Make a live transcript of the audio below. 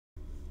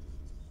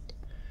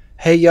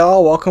Hey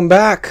y'all, welcome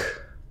back.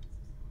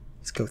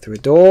 Let's go through a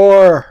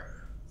door.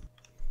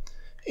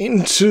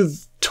 Into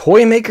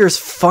Toy Maker's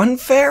Fun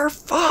Fair?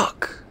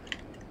 Fuck.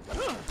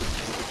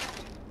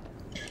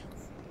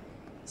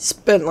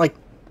 Spent like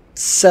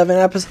 7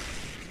 episodes.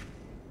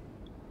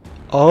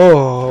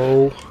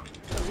 Oh.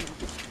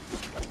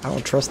 I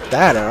don't trust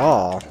that at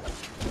all.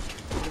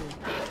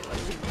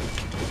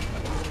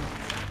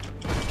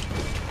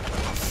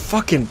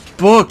 Fucking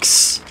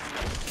books.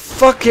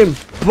 Fucking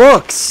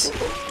books.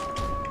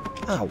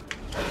 Oh.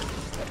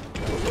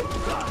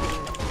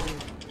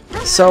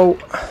 So,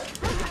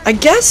 I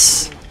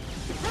guess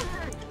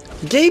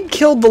Gabe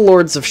killed the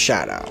Lords of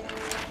Shadow.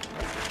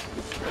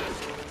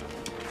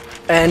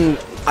 And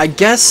I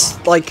guess,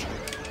 like,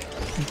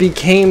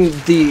 became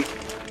the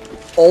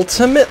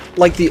ultimate,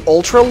 like, the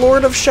Ultra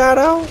Lord of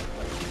Shadow?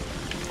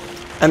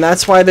 And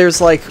that's why there's,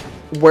 like,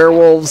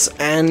 werewolves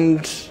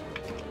and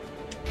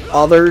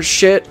other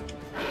shit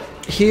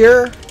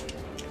here?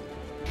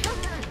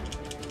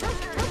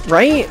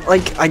 Right?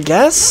 Like, I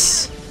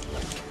guess?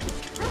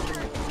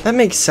 That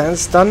makes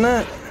sense, doesn't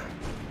it?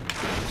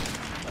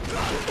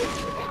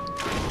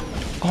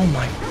 Oh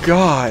my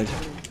god.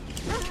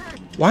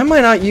 Why am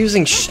I not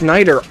using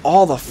Schneider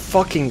all the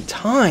fucking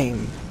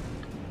time?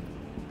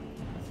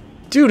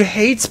 Dude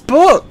hates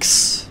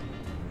books!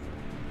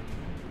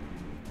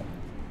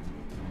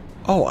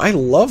 Oh, I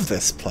love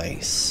this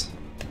place.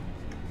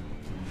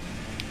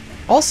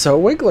 Also,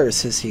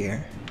 Wigglers is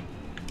here.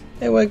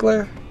 Hey,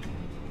 Wiggler.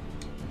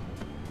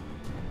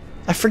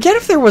 I forget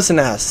if there was an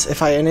S,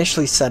 if I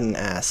initially said an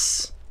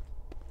S.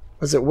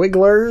 Was it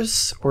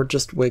Wigglers or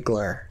just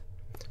Wiggler?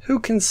 Who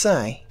can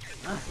say?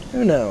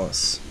 Who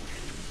knows?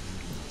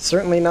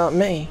 Certainly not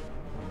me.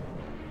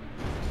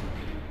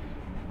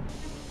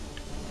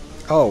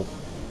 Oh.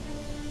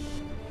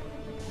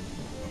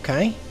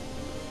 Okay.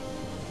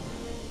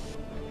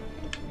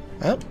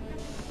 Oh.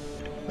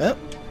 Oh.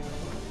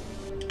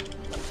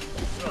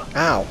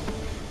 Ow.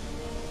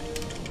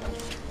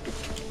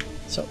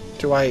 So,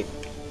 do I...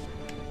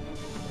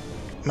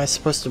 Am I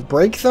supposed to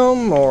break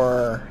them,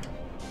 or...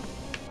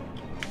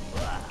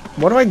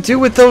 What do I do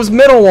with those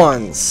middle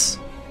ones?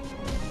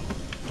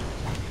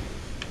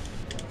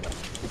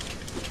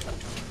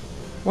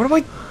 What do I...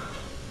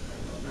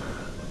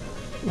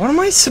 What am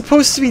I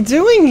supposed to be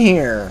doing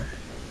here?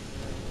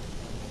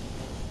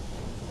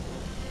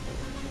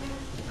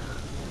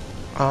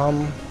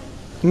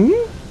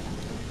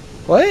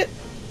 What?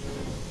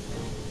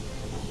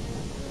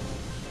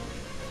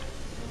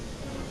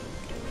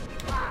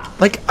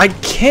 Like, I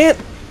can't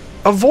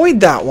avoid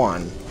that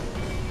one.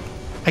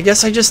 I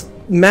guess I just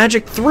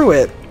magic through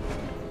it.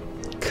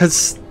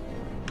 'Cause...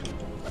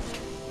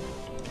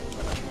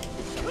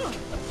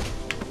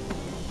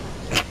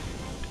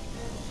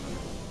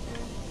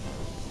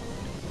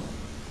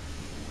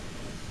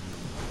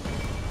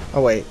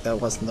 Oh wait, that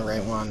wasn't the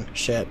right one.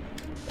 Shit.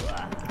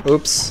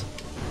 Oops.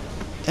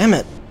 Damn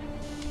it.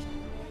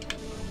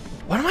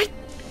 What am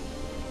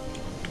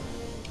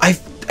I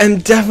am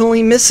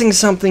definitely missing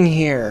something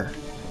here.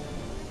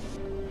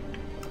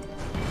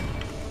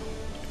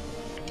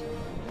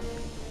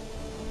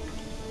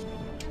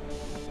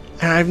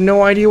 And I have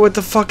no idea what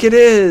the fuck it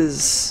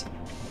is.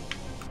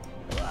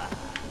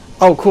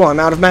 Oh, cool, I'm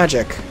out of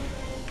magic.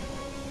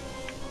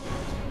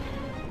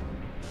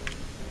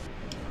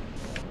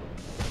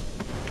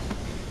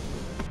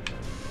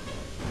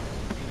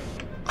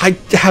 I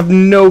have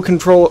no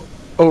control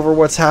over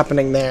what's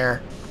happening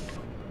there.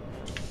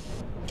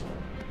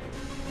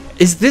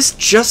 Is this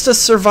just a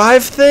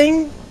survive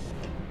thing?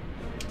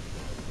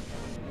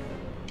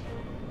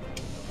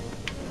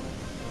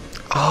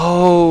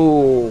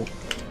 Oh.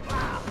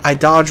 I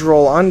dodge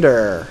roll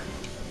under.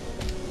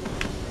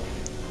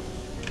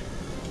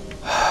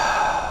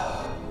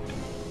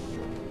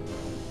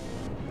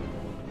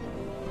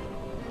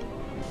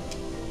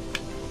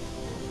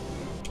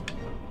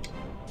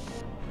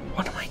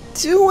 What am I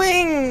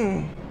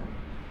doing?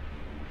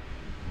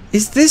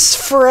 Is this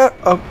for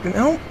oh,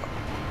 no?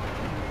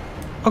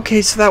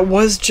 Okay, so that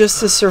was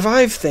just a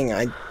survive thing,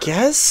 I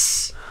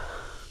guess?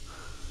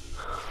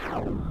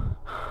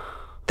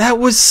 That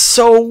was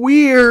so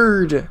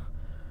weird.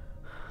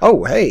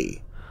 Oh,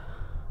 hey.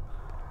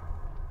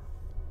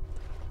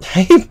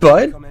 Hey,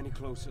 bud. Come any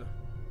closer.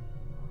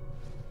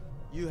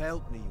 You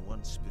helped me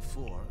once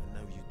before, and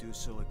now you do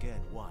so again.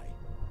 Why?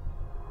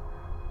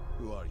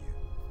 Who are you?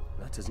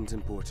 That isn't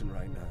important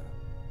right now.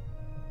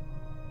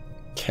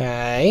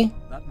 Okay.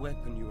 That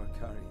weapon you are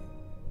carrying.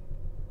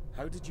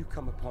 How did you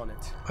come upon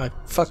it? I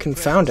fucking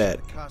found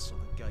it. The castle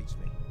that guides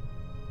me.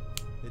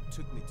 It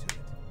took me to it.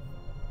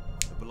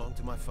 It belonged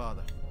to my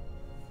father.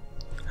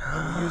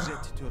 I will use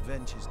it to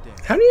avenge his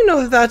death. How do you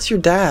know that that's your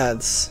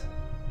dad's?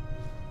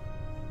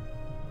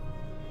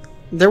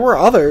 There were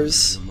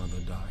others. Your mother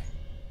died.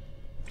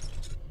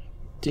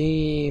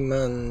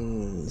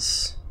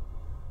 Demons.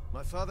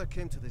 My father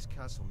came to this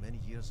castle many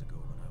years ago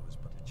when I was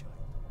but a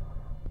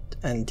child.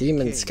 And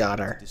demons got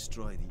her. To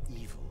destroy the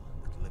evil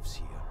that lives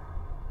here.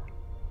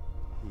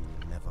 He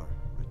never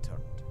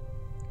returned.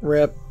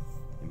 Rip.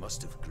 He must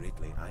must have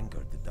greatly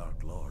angered the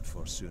Dark Lord,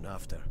 for soon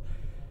after,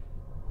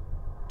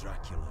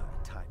 Dracula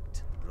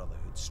attacked the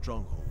Brotherhood's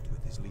stronghold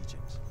with his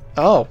legions.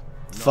 Oh, None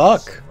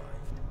fuck. survived.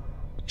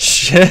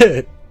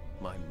 Shit.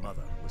 My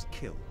mother was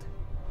killed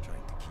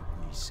trying to keep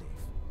me safe.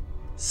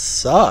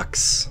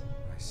 Sucks.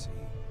 I see.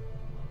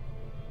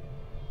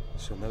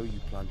 So now you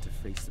plan to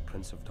face the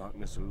Prince of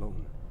Darkness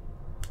alone?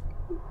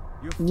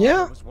 Your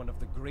father was one of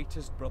the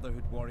greatest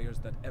Brotherhood warriors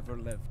that ever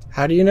lived.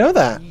 How do you know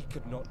that? He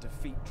could not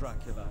defeat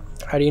Dracula.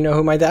 How do you know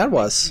who my dad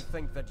was? You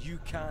think that you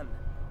can?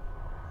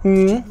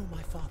 Did you know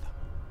my father?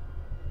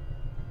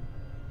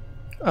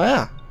 Oh,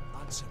 yeah.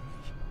 Answer me.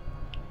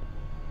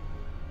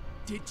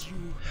 Did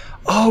you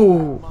Oh,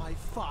 know my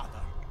father?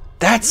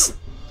 that's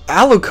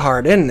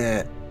Alucard, isn't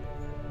it?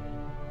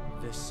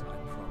 This I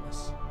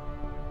promise.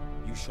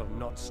 You shall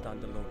not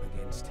stand alone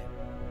against him.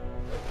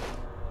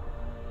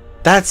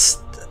 That's...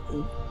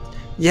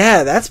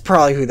 Yeah, that's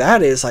probably who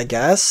that is, I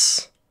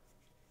guess.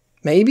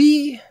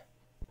 Maybe?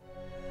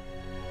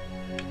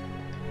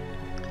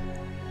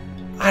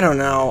 I don't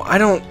know. I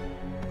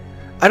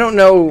don't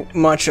know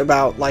much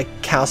about, like,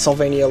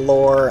 Castlevania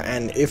lore,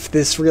 and if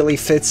this really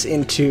fits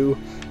into,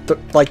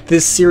 like,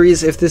 this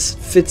series, if this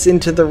fits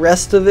into the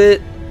rest of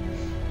it.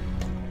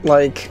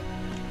 Like,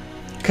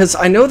 because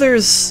I know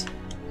there's...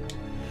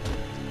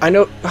 I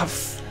know...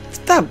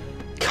 that...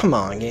 Come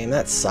on, game,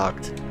 that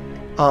sucked.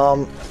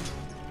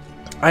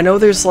 I know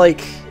there's,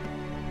 like,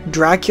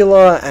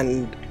 Dracula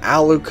and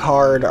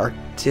Alucard are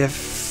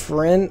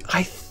different,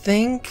 I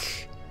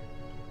think?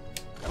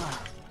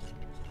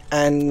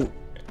 And,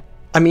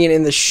 I mean,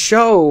 in the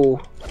show,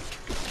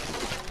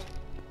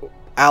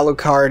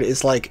 Alucard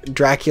is, like,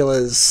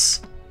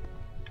 Dracula's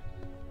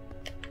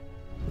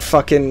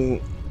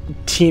fucking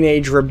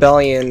teenage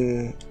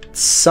rebellion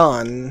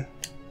son.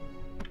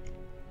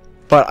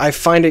 But I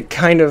find it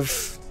kind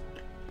of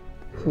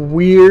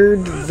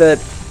weird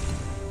that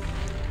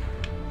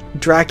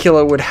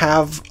Dracula would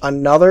have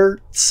another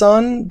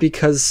son,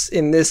 because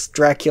in this,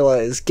 Dracula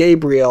is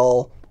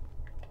Gabriel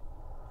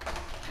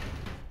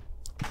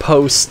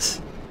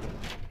post,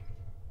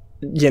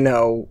 you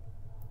know,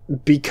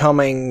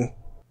 becoming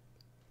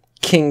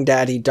King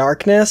Daddy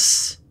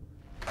Darkness.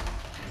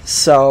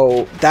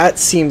 So that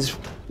seems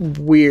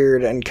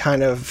weird and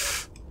kind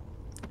of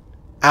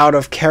out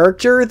of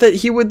character that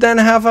he would then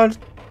have a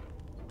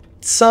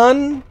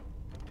son,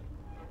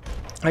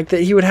 like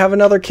that he would have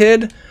another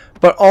kid.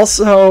 But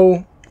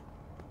also,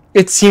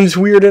 it seems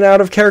weird and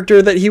out of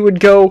character that he would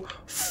go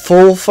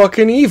full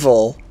fucking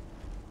evil.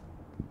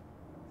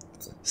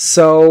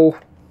 So,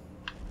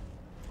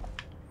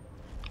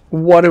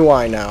 what do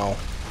I know?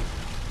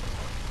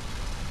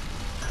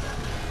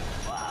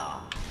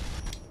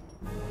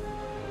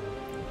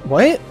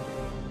 What?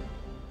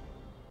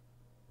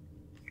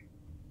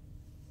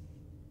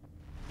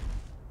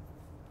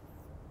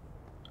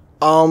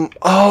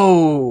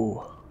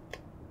 Oh.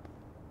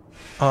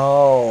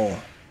 Oh.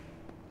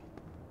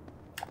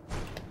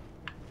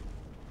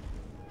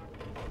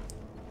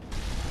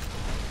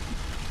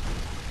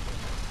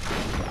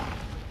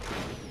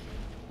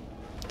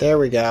 There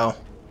we go.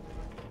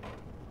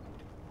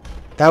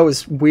 That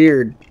was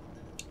weird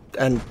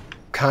and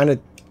kind of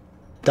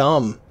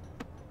dumb.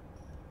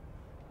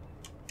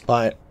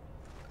 But,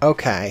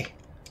 okay.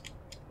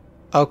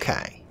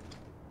 Okay.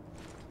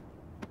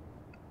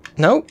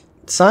 Nope.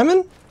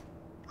 Simon?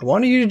 I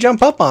wanted you to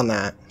jump up on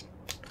that.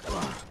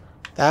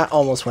 That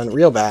almost went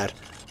real bad.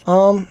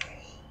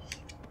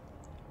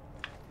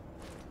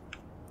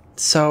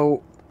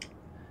 So,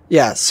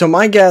 yeah, so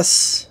my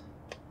guess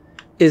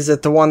is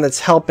that the one that's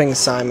helping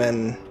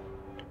Simon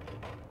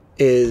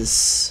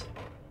is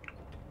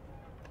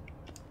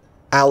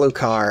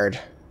Alucard,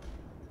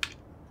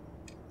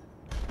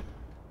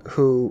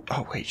 who...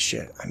 Oh, wait,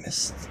 shit. I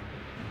missed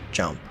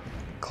jump,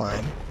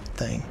 climb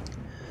thing.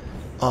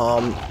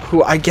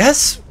 Who I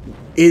guess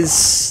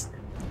is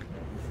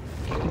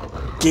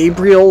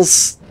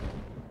Gabriel's...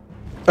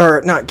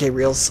 Or, not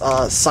Gabriel's,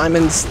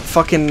 Simon's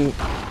fucking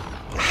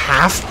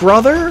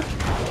half-brother?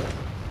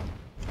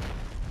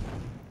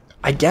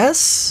 I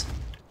guess?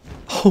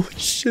 Holy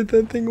shit,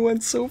 that thing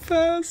went so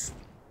fast.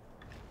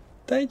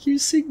 Thank you,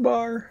 Sigmar.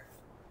 Or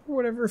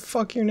whatever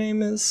fuck your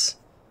name is.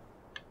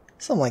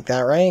 Something like that,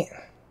 right?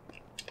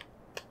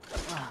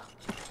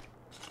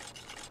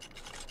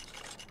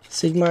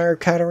 Sigmar or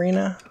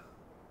Katarina?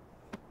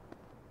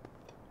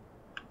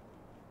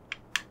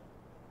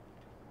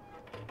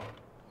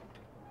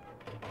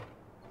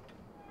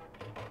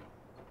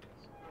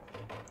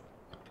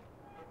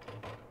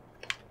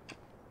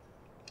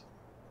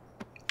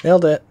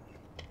 Nailed it.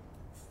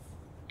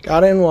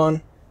 Got in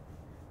one.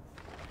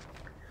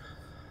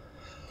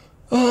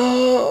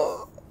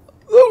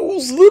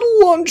 Those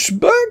little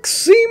hunchbacks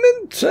seem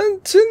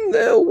intent in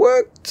their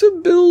work to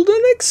build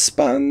and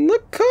expand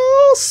the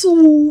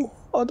castle.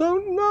 I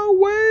don't know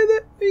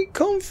where they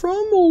come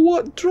from or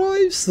what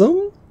drives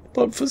them,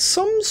 but for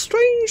some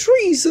strange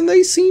reason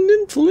they seem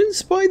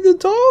influenced by the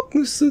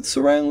darkness that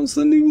surrounds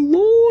the new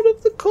lord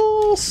of the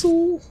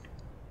castle.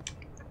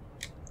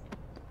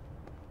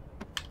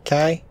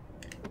 Okay.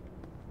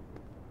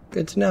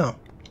 Good to know.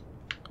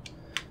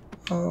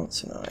 Oh,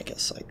 so now I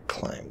guess I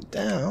climb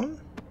down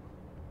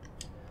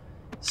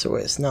so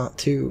as not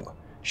to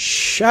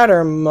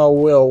shatter my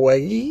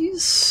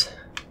wheelways.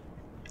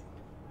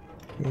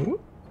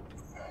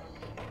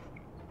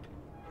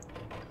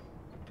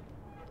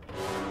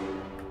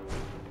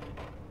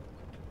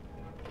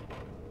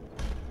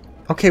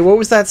 Okay, what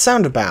was that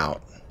sound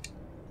about?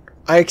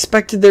 I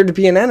expected there to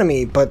be an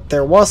enemy, but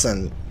there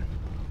wasn't.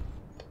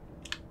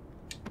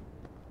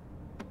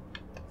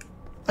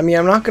 I mean,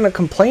 I'm not going to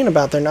complain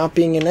about there not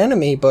being an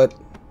enemy, but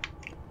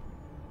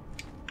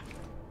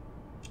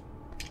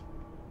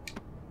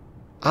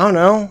I don't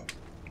know.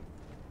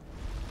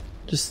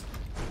 Just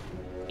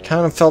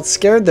kind of felt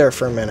scared there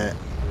for a minute.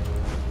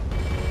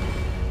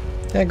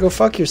 Yeah, go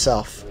fuck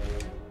yourself.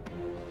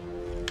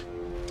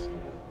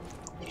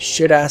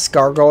 Shit-ass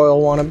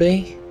gargoyle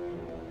wannabe.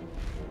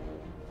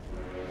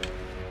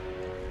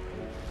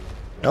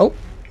 Nope.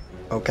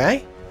 Okay.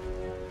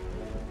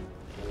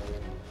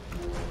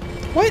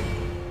 What?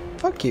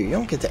 Fuck you. You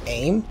don't get to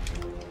aim.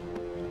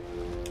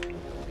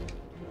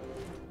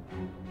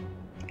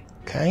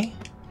 Okay.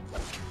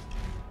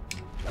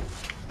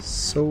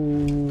 So...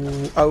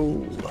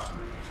 Oh.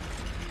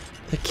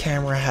 The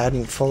camera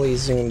hadn't fully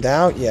zoomed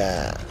out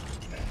yet.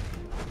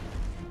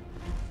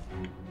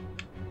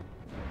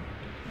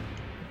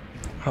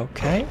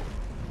 Okay.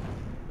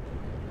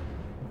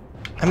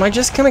 Am I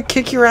just gonna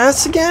kick your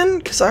ass again?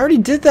 Because I already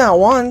did that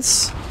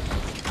once.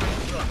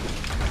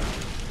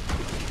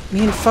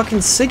 Me and fucking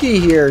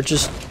Siggy here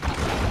just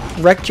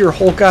wrecked your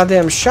whole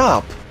goddamn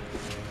shop.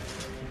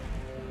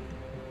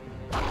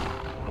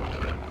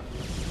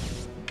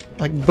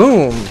 Like,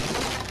 boom.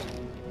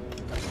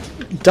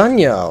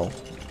 Dunyo.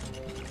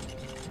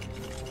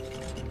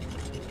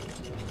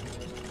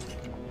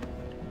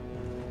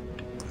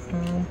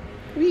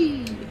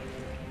 Whee.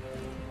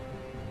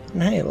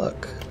 And hey,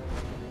 look.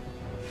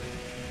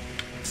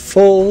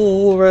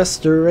 Full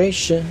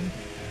restoration,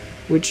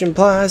 which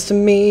implies to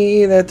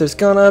me that there's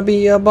gonna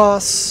be a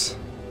boss,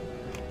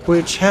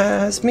 which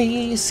has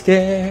me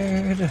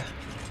scared.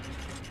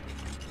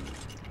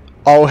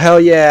 Oh, hell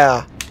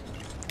yeah.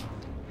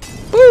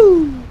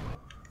 Woo!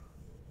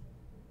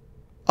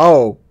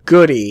 Oh,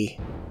 goody.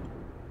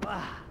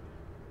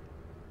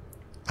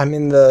 I'm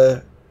in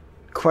the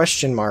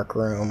question mark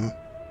room.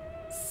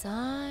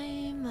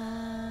 Simon.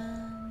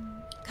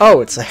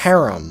 Oh, it's a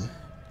harem.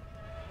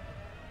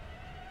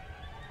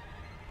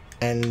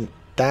 And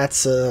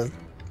that's a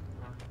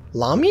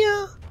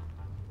Lamia?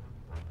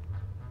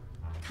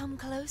 Come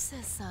closer,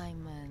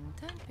 Simon.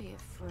 Don't be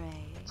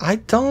afraid. I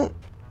don't...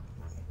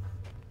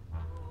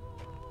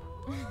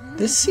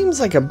 This seems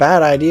like a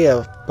bad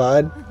idea,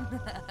 bud.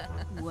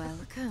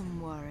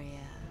 Welcome, warrior.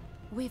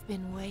 We've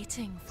been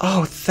waiting for Oh,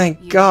 you.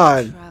 thank You've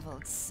God.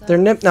 traveled so Their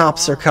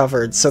nip-nops are far.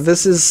 covered, so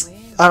this is... Where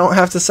I don't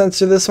have to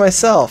censor this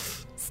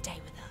myself. Stay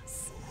with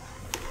us.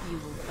 You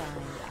will find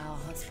our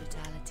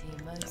hospitality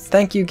most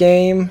Thank you,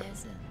 game.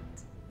 pleasant.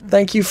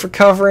 Thank you for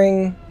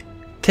covering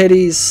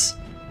titties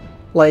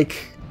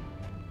like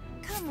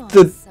Come on,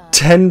 the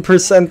Simon.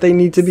 10% they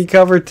need to be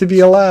covered to be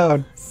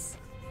allowed.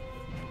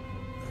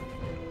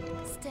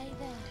 Stay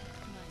there,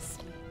 my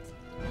sweet.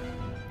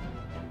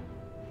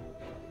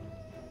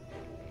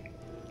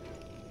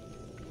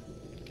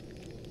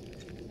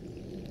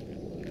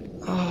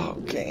 Oh,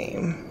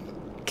 game.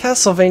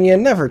 Castlevania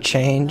never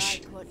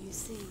change. Like what you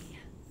see.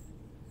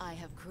 I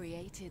have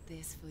created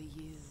this for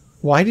you.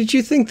 Why did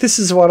you think this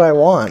is what I I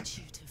want? want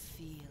you to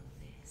feel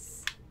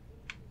this.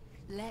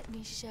 Let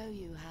me show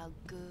you how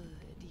good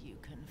you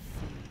can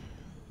feel.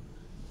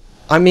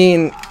 I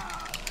mean,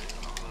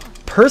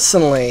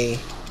 personally,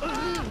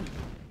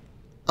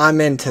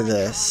 I'm into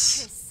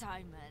this.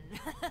 Simon.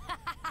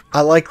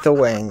 I like the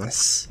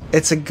wings.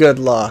 It's a good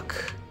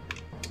look.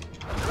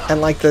 And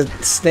like the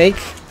snake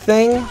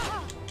thing,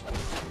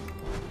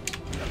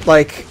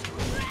 like,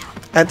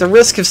 at the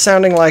risk of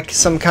sounding like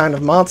some kind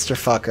of monster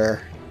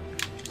fucker,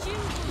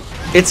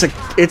 it's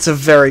a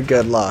very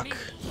good look.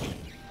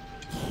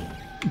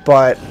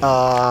 But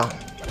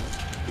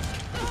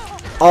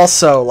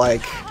also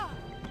like,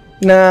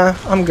 nah,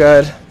 I'm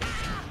good.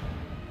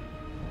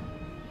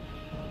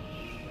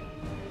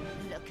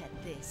 Look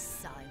at this,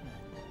 Simon.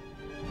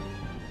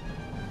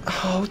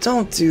 Oh,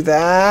 don't do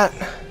that.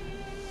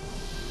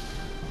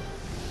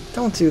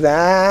 Don't do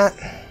that.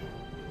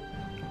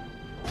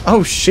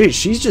 Oh shit,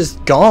 she's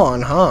just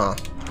gone, huh?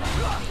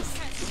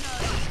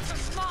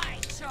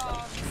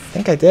 I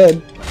think I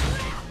did.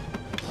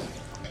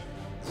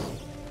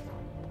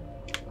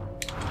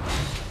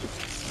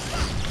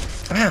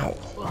 Ow.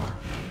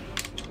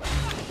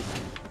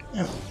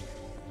 Ow.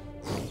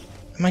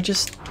 Am I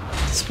just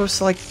supposed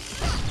to, like,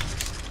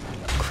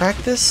 crack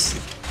this?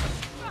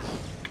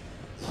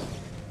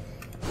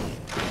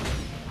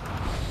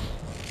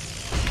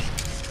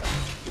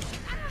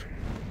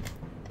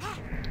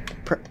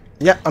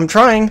 Yeah, I'm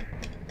trying.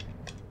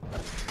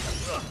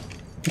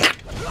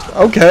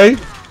 Okay.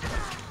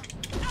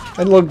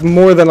 I look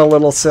more than a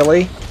little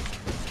silly.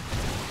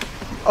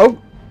 Oh.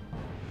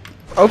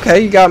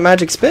 Okay, you got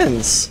magic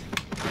spins.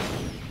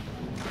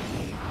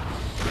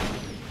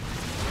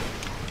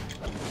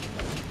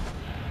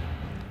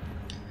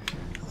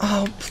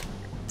 Oh,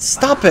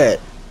 stop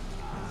it.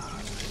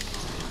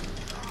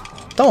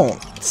 Don't.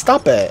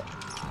 Stop it.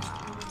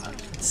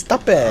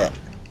 Stop it.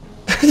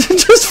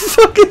 Just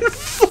fucking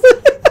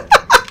flip.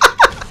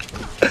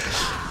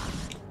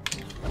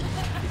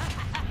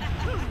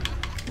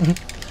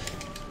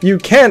 You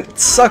can't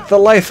suck the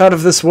life out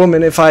of this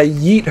woman if I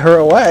yeet her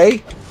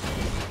away.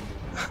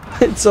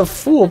 It's a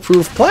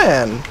foolproof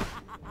plan.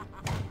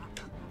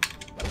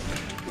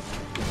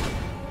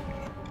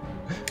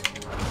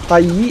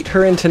 I yeet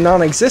her into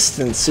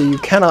non-existence so you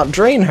cannot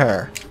drain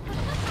her.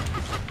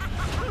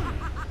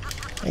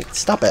 Hey,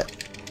 stop it.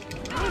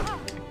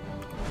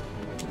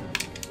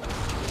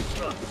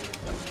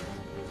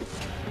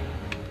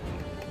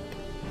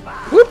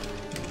 Whoop.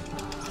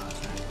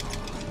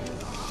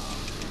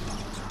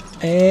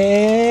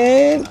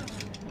 And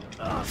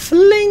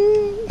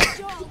fling.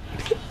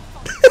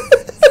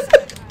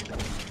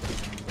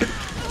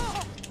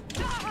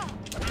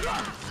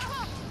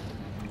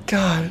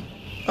 God.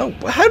 Oh,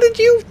 how did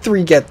you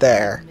three get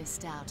there?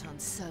 Missed out on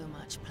so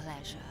much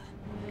pleasure.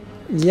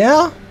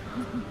 Yeah?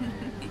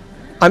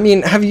 I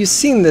mean, have you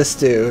seen this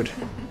dude?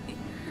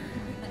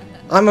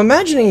 I'm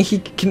imagining he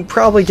can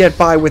probably get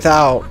by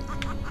without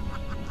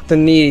the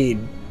need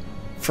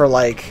for,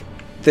 like,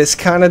 this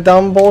kind of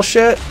dumb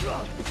bullshit.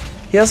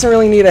 He doesn't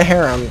really need a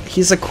harem.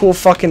 He's a cool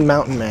fucking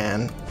mountain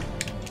man.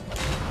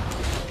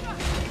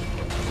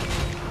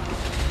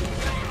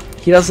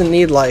 He doesn't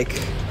need,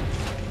 like,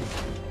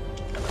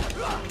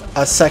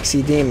 a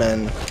sexy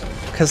demon.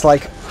 Because,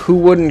 like, who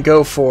wouldn't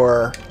go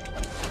for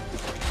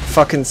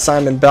fucking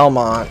Simon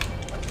Belmont?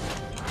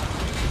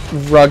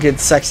 Rugged,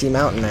 sexy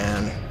mountain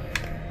man.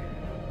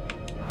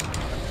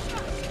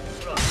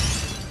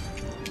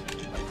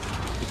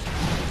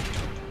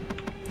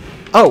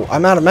 Oh,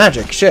 I'm out of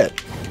magic. Shit.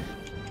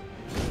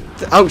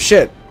 Oh,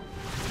 shit.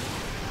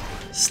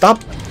 Stop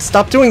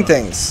doing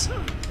things.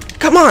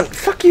 Come on,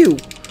 fuck you.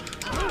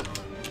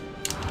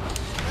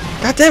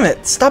 God damn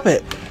it, stop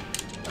it.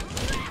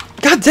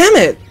 God damn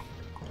it.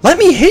 Let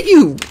me hit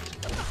you.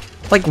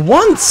 Like,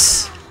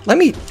 once. Let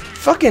me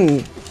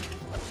fucking...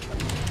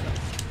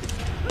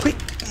 Wait.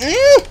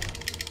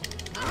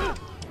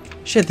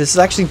 Shit, this is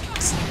actually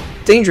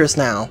dangerous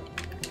now.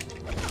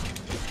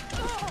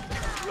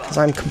 Because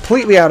I'm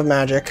completely out of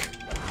magic.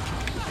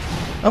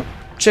 Oh,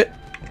 shit.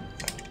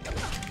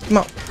 Come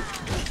on.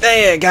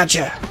 There,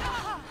 gotcha.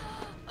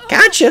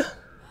 Gotcha.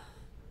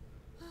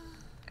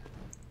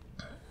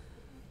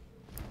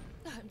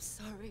 I'm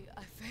sorry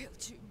I failed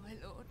you, my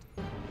lord.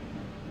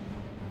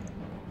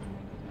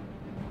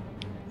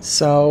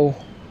 So...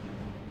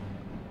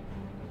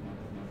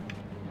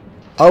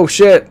 Oh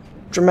shit.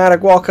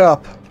 Dramatic walk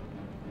up.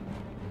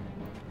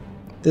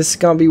 This is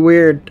gonna be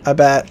weird, I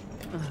bet.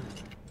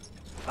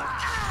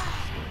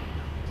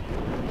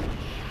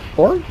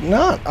 Or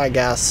not, I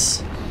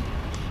guess.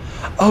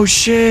 Oh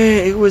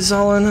shit, it was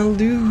all an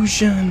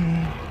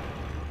illusion.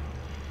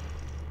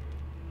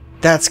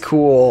 That's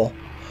cool.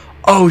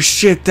 Oh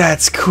shit,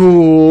 that's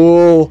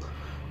cool.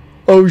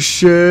 Oh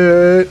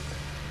shit.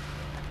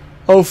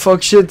 Oh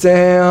fuck shit,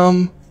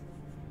 damn.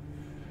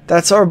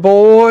 That's our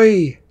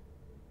boy.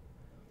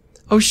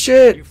 Oh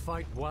shit. You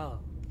fight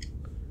well.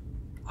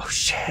 Oh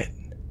shit.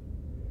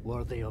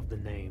 Worthy of the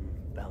name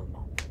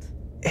Belmont.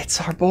 It's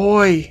our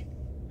boy.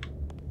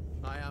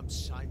 I am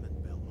Simon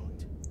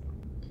Belmont.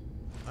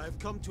 I have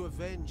come to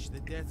avenge the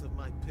death of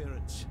my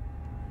parents.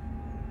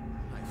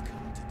 I've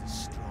come to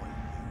destroy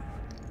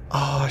you.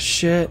 Oh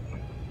shit.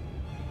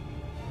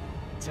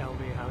 Tell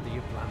me, how do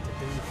you plan to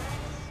do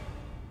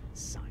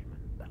this, Simon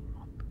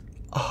Belmont?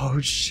 Oh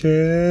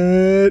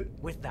shit.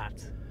 With that,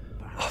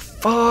 Oh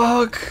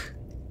fuck.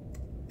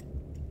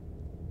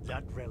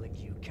 that relic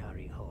you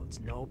carry holds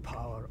no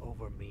power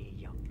over me,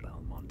 young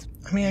Belmont.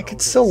 I mean, I Know could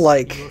this, still,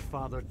 like, your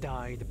father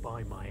died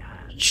by my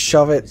hand.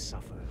 shove it You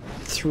suffer.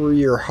 through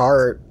your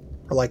heart.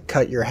 Or like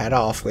cut your head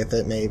off with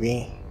it,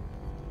 maybe.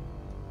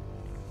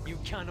 You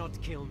cannot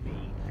kill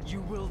me.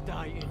 You will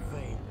die in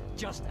vain,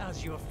 just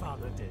as your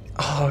father did.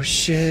 Oh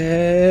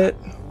shit.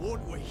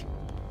 Won't we?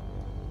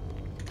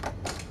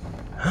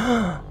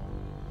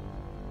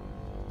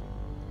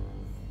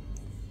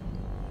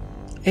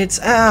 It's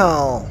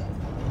Al.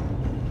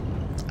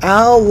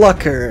 Al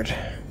Luckard.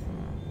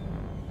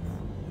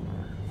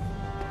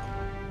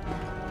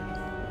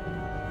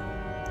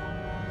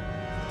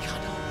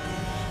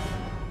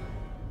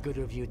 Good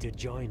of you to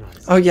join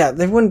us. Oh yeah,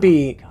 they wouldn't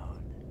be... Coward.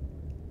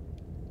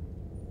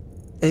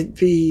 It'd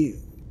be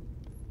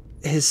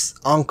his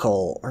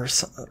uncle or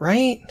something,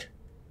 right?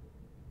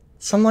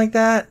 Something like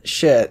that?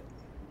 Shit.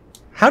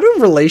 How do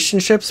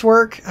relationships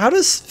work? How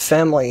does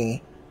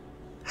family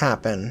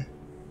happen?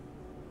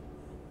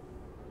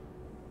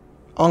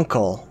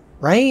 Uncle,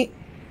 right?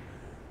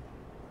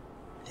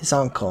 His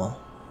uncle.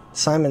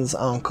 Simon's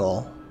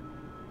uncle.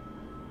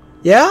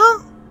 Yeah?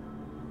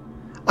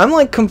 I'm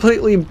like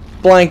completely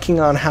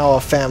blanking on how a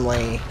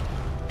family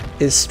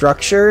is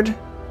structured.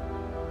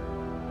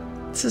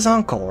 It's his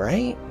uncle,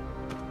 right?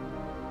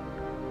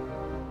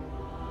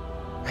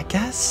 I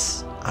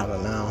guess? I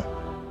don't know.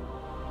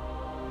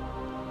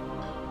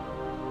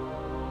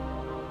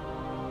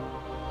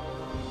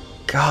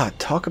 God,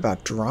 talk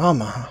about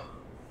drama.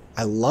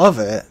 I love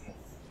it.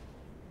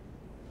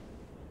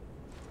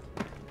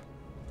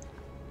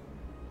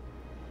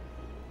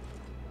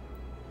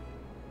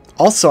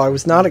 Also, I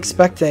was not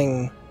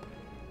expecting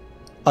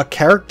a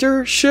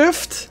character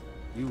shift.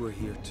 You were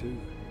here too.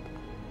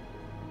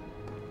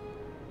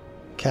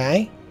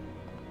 Okay.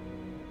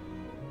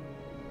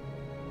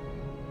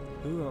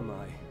 Who am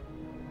I?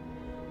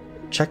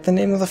 Check the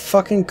name of the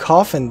fucking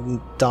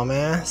coffin,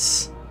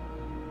 dumbass.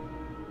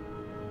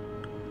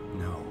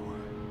 No.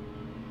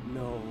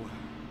 No.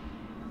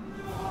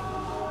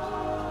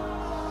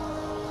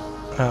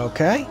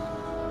 Okay.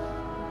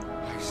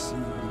 I see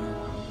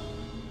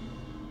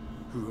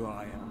who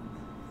I am.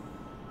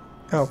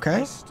 Okay.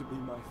 This to be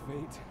my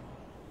fate.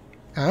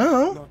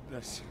 Oh. Not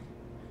this.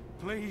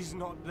 Please,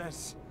 not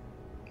this.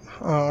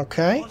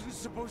 Okay. It wasn't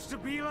supposed to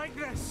be like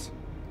this.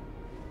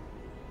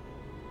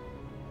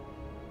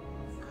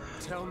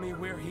 Tell me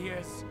where he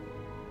is.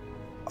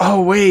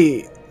 Oh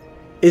wait.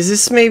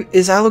 Is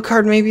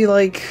Alucard maybe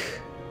like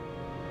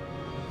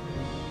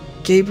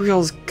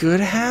Gabriel's good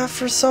half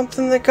or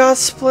something that got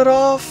split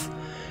off?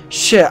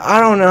 Shit, I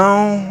don't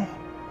know.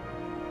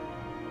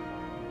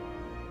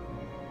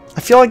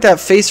 I feel like that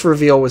face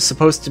reveal was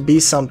supposed to be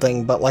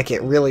something, but like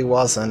it really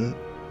wasn't.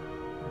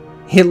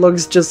 He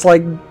looks just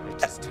like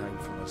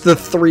the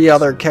three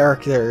other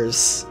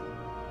characters.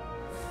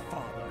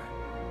 Father.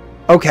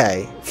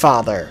 Okay,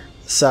 father.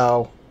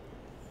 So,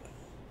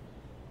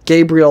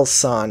 Gabriel's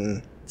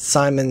son,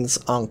 Simon's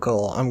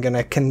uncle. I'm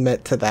gonna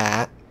commit to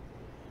that.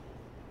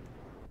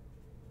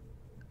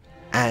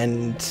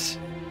 And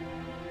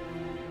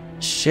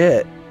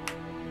shit.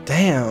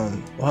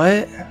 Damn,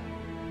 what?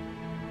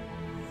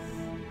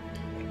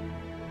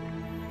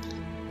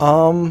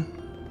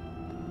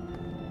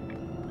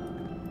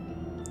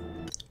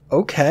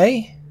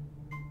 Okay.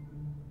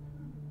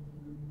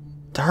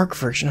 Dark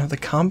version of the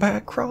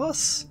combat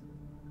cross?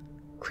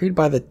 Created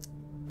by the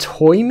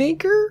toy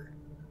maker?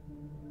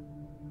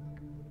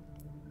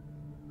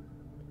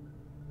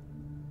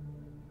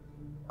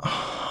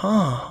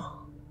 Huh.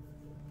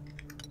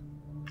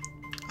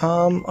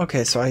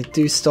 Okay, so I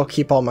do still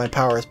keep all my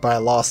powers, but I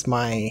lost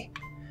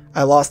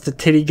the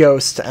Titty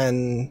Ghost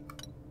and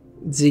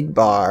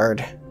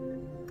Siegbard.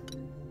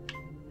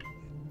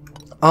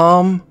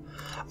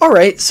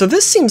 Alright, so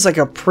this seems like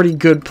a pretty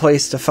good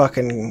place to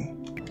fucking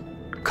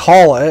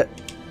call it.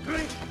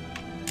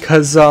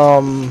 'Cause,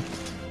 yeah.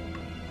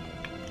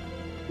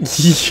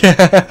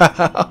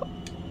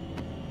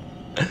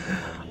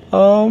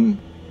 Oh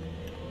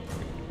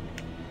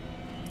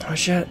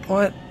shit,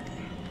 what?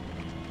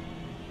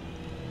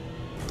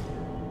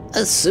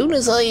 As soon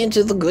as I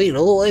entered the Great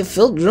Hall, I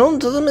felt drawn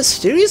to the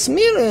mysterious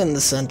mirror in the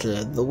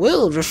center. The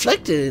world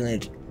reflected in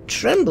it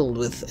trembled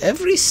with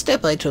every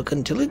step I took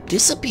until it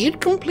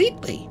disappeared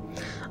completely.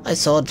 I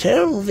saw a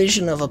terrible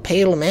vision of a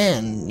pale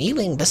man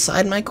kneeling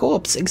beside my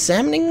corpse,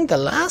 examining the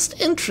last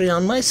entry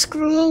on my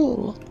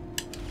scroll.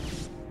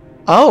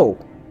 Oh.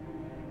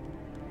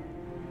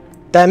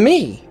 That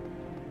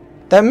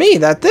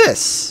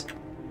this.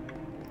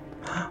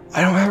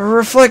 I don't have a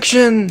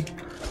reflection.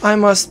 I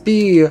must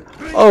be a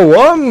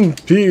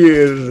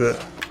vampire.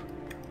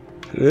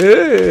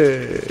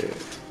 Hey.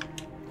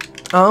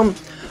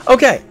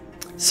 Okay.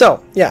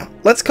 So, yeah,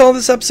 let's call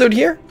this episode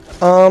here.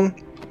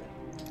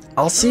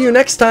 I'll see you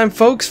next time,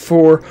 folks,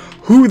 for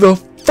Who the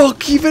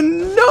Fuck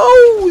Even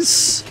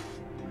Knows?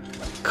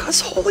 'Cause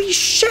holy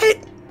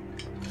shit,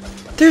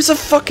 there's a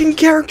fucking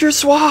character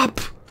swap.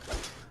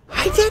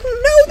 I didn't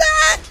know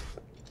that.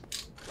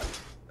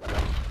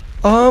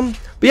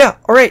 But yeah,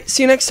 alright,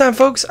 see you next time,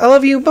 folks. I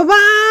love you.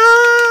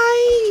 Bye-bye.